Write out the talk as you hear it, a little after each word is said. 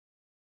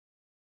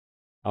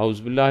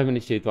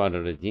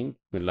Auzubillahiminash-shaytanir-rajim.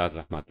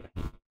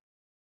 Bismillahir-rahmanir-rahim.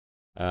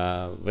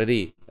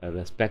 Very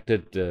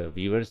respected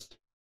viewers,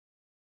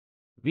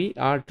 we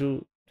are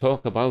to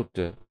talk about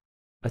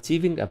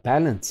achieving a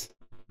balance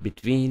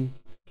between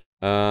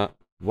uh,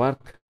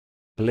 work,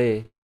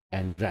 play,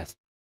 and rest.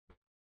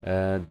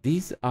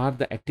 These are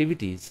the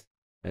activities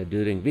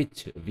during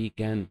which we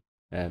can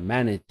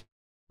manage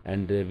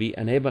and we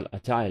enable a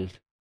child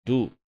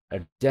to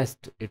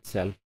adjust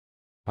itself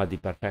for the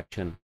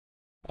perfection.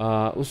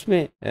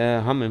 उसमें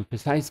हम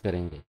emphasize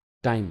करेंगे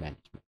time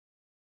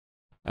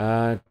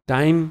management.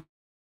 Time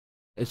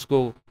इसको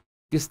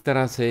किस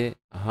तरह से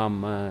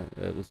हम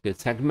उसके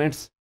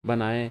segments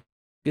बनाएं,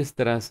 किस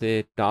तरह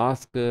से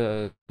टास्क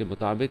के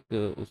मुताबिक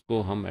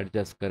उसको हम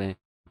एडजस्ट करें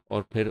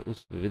और फिर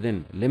उस विद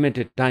इन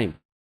लिमिटेड टाइम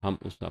हम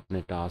उस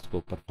अपने टास्क को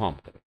परफॉर्म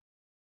करें।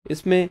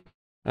 इसमें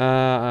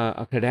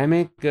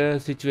एकेडमिक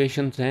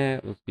सिचुएशंस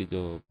हैं, उसकी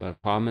जो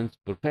परफॉर्मेंस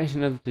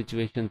प्रोफेशनल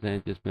सिचुएशंस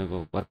हैं जिसमें वो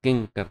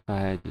वर्किंग करता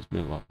है,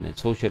 जिसमें वो अपने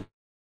सोशल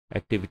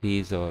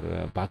एक्टिविटीज़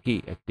और बाकी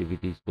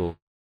एक्टिविटीज़ को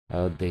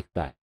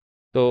देखता है,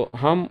 तो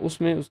हम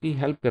उसमें उसकी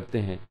हेल्प करते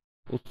हैं।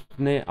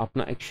 उसने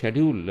अपना एक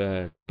शेड्यूल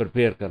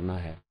प्रिपेयर करना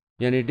है,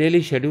 यानी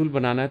डेली शेड्यूल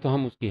बनाना है, तो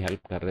हम उसकी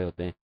हेल्प कर रहे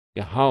होते हैं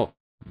कि how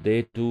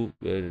they to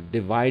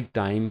divide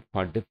time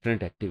for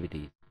different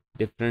activities,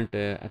 different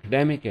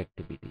academic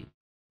activities.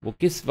 वो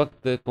किस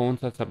वक्त कौन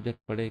सा सब्जेक्ट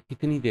पढ़े,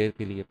 कितनी देर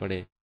के लिए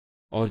पढ़े,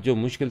 और जो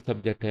मुश्किल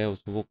सब्जेक्ट है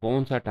उसको वो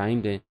कौन सा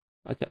टाइम दें।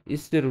 अच्छा,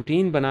 इस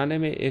रूटीन बनाने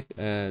में एक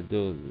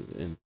जो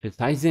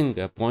एम्फसाइजिंग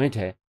पॉइंट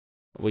है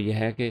वो ये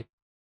है कि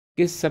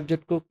किस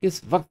सब्जेक्ट को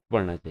किस वक्त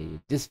पढ़ना चाहिए,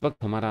 जिस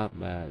वक्त हमारा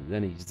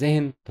यानी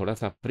जहन थोड़ा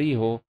सा फ्री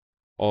हो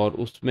और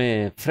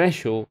उसमें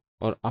फ्रेश हो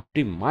और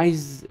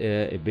ऑप्टिमाइज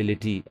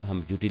एबिलिटी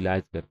हम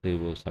यूटिलाइज करते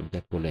हुए वो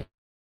सब्जेक्ट को लें।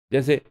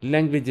 जैसे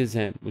लैंग्वेजेस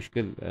हैं,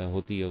 मुश्किल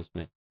होती है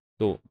उसमें,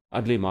 तो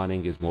early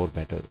morning is more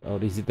better,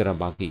 और इसी तरह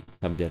बाकी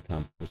सब्जेक्ट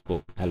हम उसको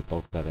हेल्प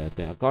आउट कर रहे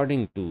होते हैं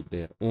according to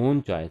their own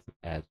choice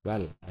as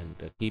well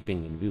and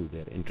keeping in view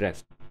their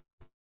interest.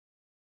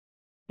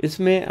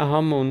 इसमें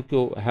हम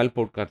उनको हेल्प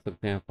आउट कर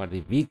सकते हैं for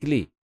the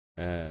weekly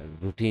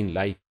routine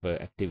life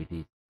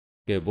activities,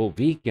 कि वो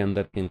वीक के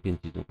अंदर किन किन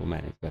चीज़ों को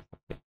मैनेज कर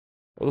सकते हैं।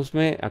 और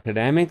उसमें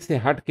एकेडमिक से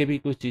हट के भी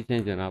कुछ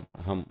चीज़ें जनाब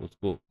हम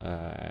उसको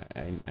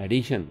इन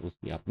एडिशन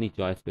उसकी अपनी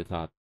चॉइस के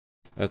साथ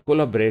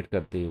कोलाबरेट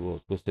करते हुए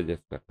उसको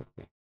सजेस्ट कर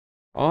सकते हैं।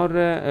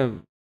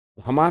 और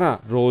हमारा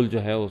रोल जो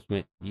है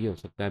उसमें ये हो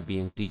सकता है,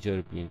 बीइंग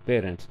टीचर, बीइंग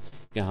पेरेंट्स,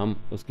 कि हम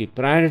उसकी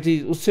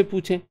प्रायोरिटीज़ उससे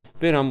पूछें,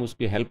 फिर हम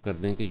उसकी हेल्प कर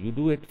दें कि you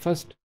do it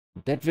first,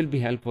 that will be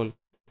helpful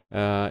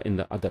in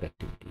the other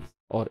activities.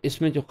 और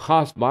इसमें जो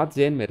ख़ास बात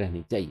ज़हन में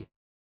रहनी चाहिए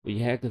वो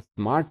ये है कि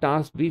smart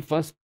task B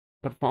first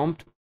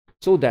performed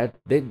so that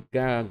they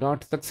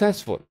got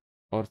successful,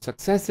 or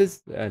successes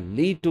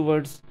lead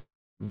towards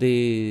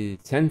the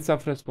sense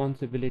of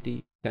responsibility,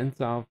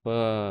 sense of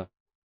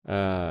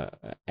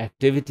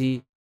activity,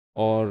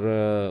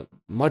 और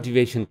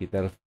मोटिवेशन की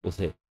तरफ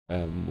उसे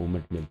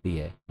मूवमेंट मिलती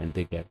है and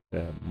they get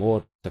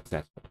more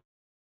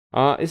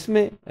successful.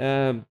 इसमें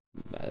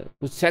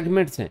कुछ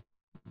सेगमेंट्स हैं,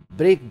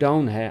 ब्रेक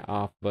डाउन है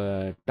ऑफ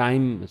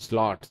टाइम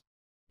स्लॉट्स,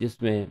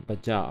 जिसमें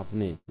बच्चा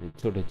अपने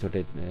छोटे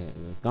छोटे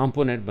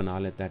कंपोनेंट बना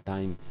लेता है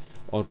टाइम,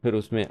 और फिर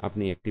उसमें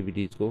अपनी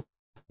एक्टिविटीज़ को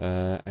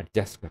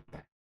एडजस्ट करता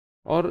है।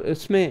 और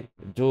इसमें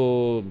जो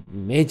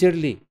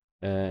मेजरली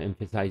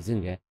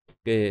एम्फसाइजिंग है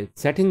कि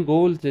setting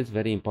goals is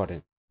very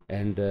important,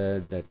 and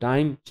the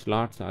time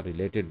slots are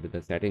related with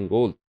the setting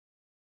goals.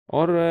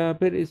 और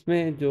फिर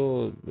इसमें जो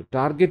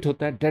टारगेट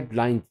होता है,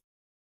 deadline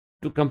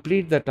to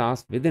complete the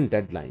task with in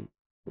deadline,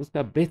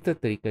 उसका बेहतर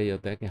तरीका ये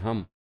होता है कि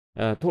हम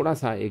थोड़ा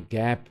सा एक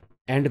गैप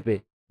एंड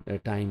पे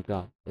टाइम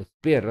का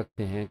स्पेयर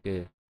रखते हैं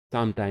कि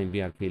some time we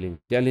are feeling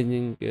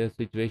challenging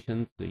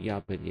situations, या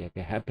फिर यह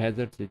कि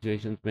हैज़ार्ड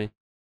सिचुएशंस में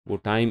वो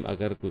टाइम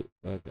अगर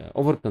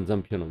ओवर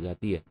कंजम्पशन हो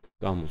जाती है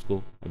तो हम उसको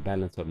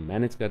बैलेंस और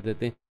मैनेज कर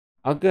देते हैं।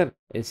 अगर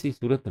ऐसी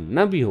सूरत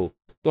न भी हो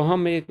तो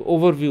हम एक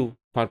overview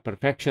for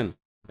perfection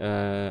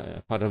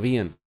for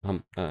revision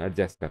हम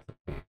एडजस्ट कर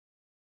सकते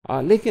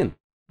हैं। लेकिन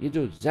ये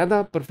जो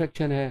ज़्यादा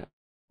परफेक्शन है,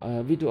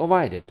 वी टू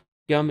अवॉइड इट,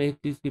 कि हम एक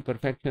चीज़ की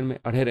परफेक्शन में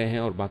अड़े रहें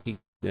और बाकी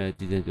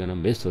चीज़ें जो है ना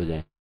मिस हो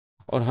जाएं,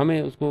 और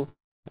हमें उसको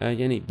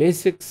यानी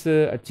बेसिक्स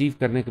अचीव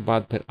करने के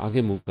बाद फिर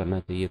आगे मूव करना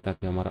चाहिए,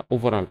 ताकि हमारा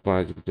ओवरऑल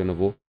प्रोजेक्ट जो है ना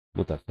वो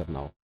मुतासर ना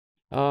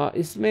हो।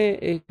 इसमें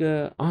एक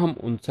अहम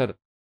Ansar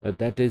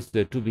that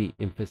is to be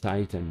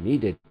emphasised and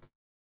needed,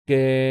 कि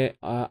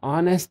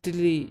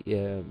honestly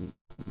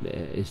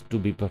is to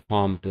be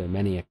performed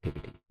many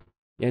activity,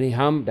 यानी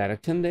हम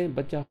डायरेक्शन दें,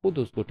 बच्चा खुद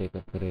उसको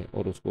टेकअप करे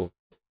और उसको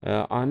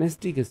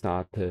ऑनेस्टी के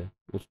साथ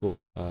उसको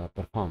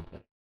परफॉर्म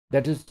करे।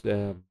 That is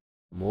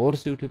more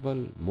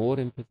suitable, more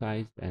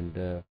emphasised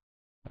and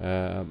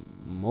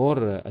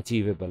more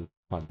achievable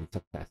for the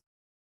success.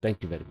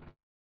 Thank you very much.